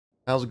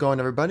How's it going,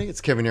 everybody? It's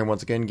Kevin here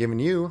once again, giving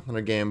you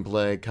another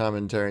gameplay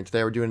commentary.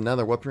 Today we're doing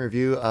another weapon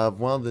review of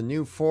one of the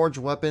new forged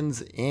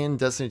weapons in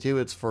Destiny 2.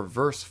 It's for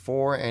Verse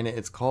 4, and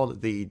it's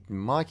called the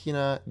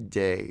Machina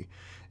Dei.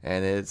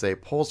 And it's a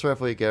pulse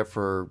rifle you get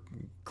for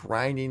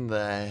grinding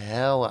the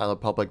hell out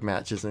of public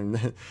matches and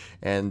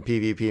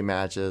PvP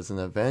matches, and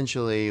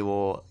eventually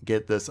we'll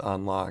get this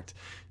unlocked.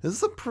 This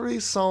is a pretty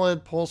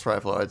solid pulse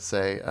rifle, I'd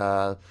say.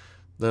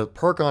 The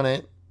perk on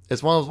it,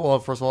 it's one of those, well,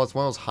 first of all, it's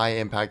one of those high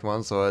impact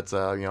ones, so it's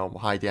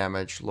high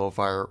damage, lower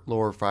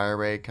fire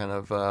rate kind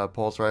of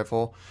pulse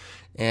rifle,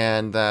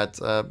 and that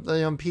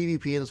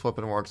PvP this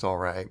weapon works all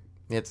right.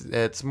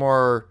 It's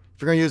more,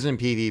 if you're gonna use it in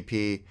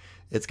PvP,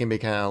 it's gonna be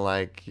kind of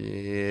like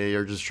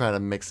you're just trying to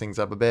mix things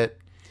up a bit.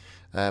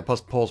 Plus,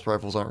 pulse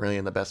rifles aren't really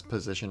in the best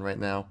position right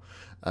now.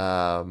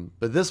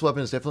 But this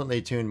weapon is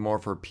definitely tuned more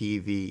for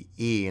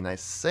PvE, and I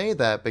say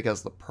that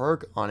because the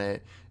perk on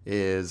it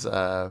is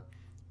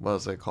what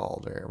is it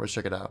called? Here, let's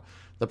check it out.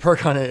 The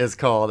perk on it is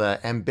called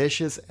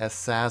Ambitious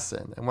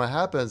Assassin. And what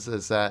happens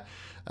is that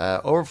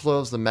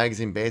overflows the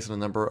magazine based on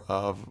the number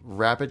of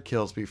rapid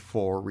kills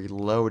before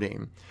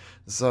reloading.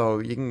 So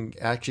you can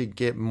actually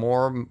get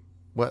more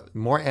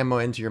ammo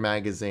into your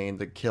magazine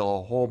to kill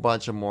a whole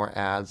bunch of more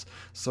ads.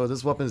 So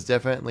this weapon is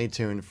definitely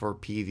tuned for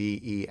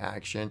PvE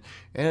action,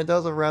 and it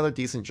does a rather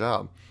decent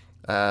job.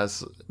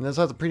 So this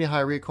has a pretty high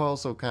recoil,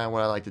 so kind of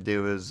what I like to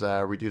do is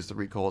reduce the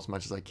recoil as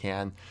much as I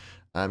can.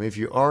 If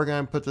you are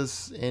going to put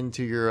this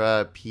into your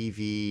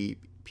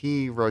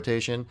PvP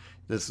rotation,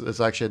 this is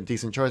actually a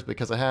decent choice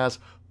because it has,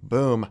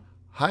 boom,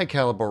 high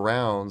caliber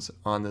rounds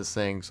on this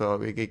thing,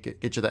 so it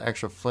get you the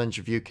extra flinch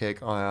view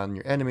kick on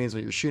your enemies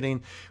when you're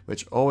shooting,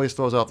 which always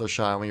throws off their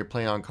shot. When you're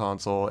playing on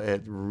console,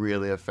 it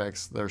really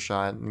affects their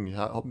shot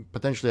and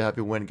potentially help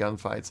you win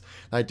gunfights.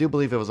 And I do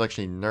believe it was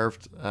actually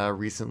nerfed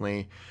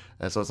recently,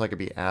 so it's not going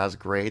to be as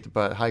great,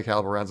 but high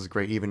caliber rounds is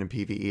great even in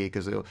PvE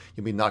because you'll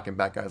be knocking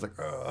back guys like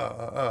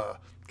kind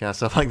of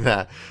stuff like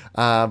that.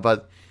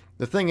 But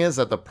the thing is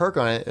that the perk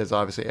on it is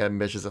obviously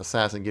Ambitious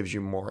Assassin, gives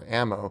you more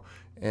ammo,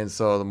 and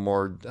so the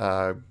more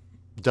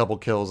double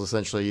kills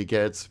essentially you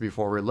get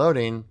before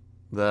reloading,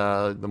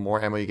 the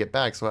more ammo you get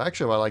back. So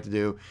actually what I like to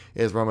do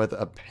is run with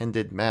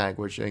Appended Mag,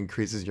 which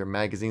increases your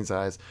magazine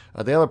size.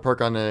 The other perk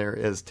on there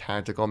is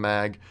Tactical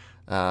Mag,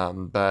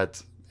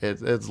 but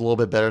it's a little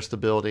bit better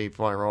stability if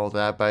you want to roll with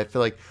that. But I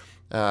feel like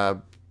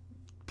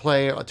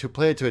play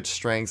it to its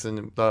strengths,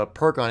 and the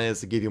perk on it is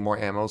to give you more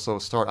ammo. So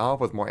start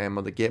off with more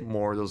ammo to get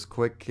more of those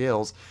quick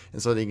kills,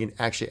 and so that you can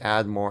actually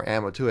add more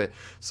ammo to it.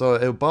 So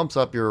it bumps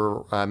up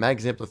your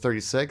magazine up to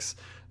 36,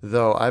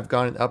 though I've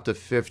gone up to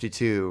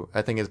 52.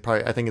 I think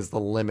it's the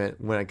limit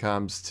when it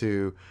comes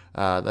to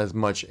as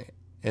much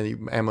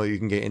ammo you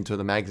can get into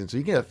the magazine. So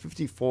you get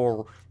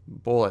 54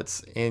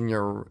 bullets in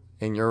your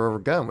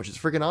gun, which is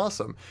freaking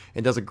awesome.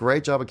 It does a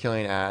great job of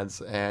killing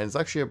ads, and it's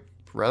actually a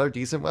rather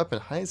decent weapon.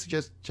 Highly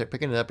suggest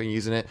picking it up and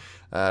using it,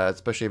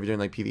 especially if you're doing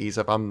like PvE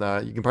stuff.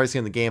 You can probably see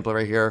in the gameplay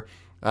right here.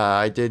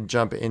 I did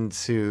jump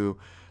into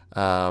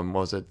what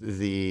was it,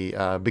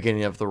 the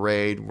beginning of the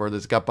raid where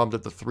this got bumped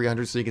up to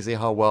 300, so you can see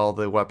how well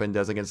the weapon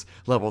does against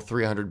level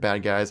 300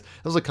 bad guys. There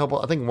was a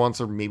couple, I think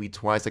once or maybe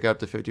twice I got up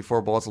to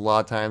 54 bullets. A lot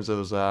of times it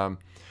was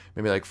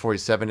maybe like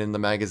 47 in the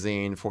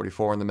magazine,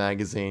 44 in the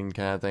magazine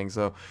kind of thing.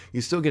 So you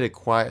still get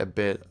quite a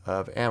bit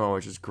of ammo,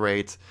 which is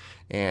great.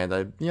 And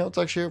it's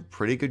actually a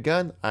pretty good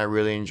gun. I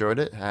really enjoyed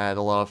it. Had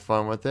a lot of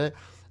fun with it.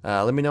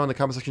 Let me know in the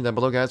comment section down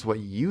below, guys, what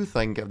you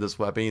think of this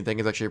weapon. You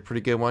think it's actually a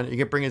pretty good one. You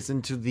can bring this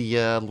into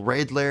the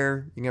raid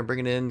lair. You can bring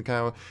it in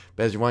kind of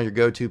as one of your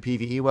go-to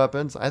PvE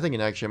weapons. I think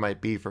it actually might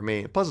be for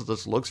me. Plus, it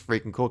just looks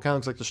freaking cool. Kind of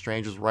looks like the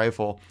Stranger's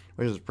rifle,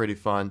 which is pretty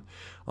fun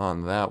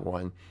on that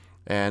one.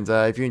 And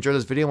if you enjoyed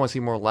this video and want to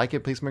see more like it,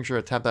 please make sure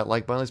to tap that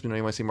like button. Let me know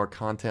you want to see more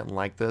content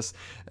like this.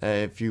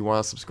 If you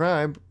want to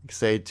subscribe,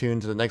 stay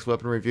tuned to the next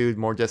weapon review,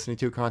 more Destiny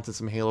 2 content,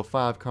 some Halo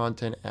 5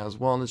 content as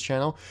well on this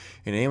channel.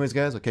 And anyways,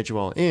 guys, I'll catch you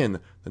all in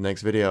the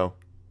next video.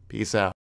 Peace out.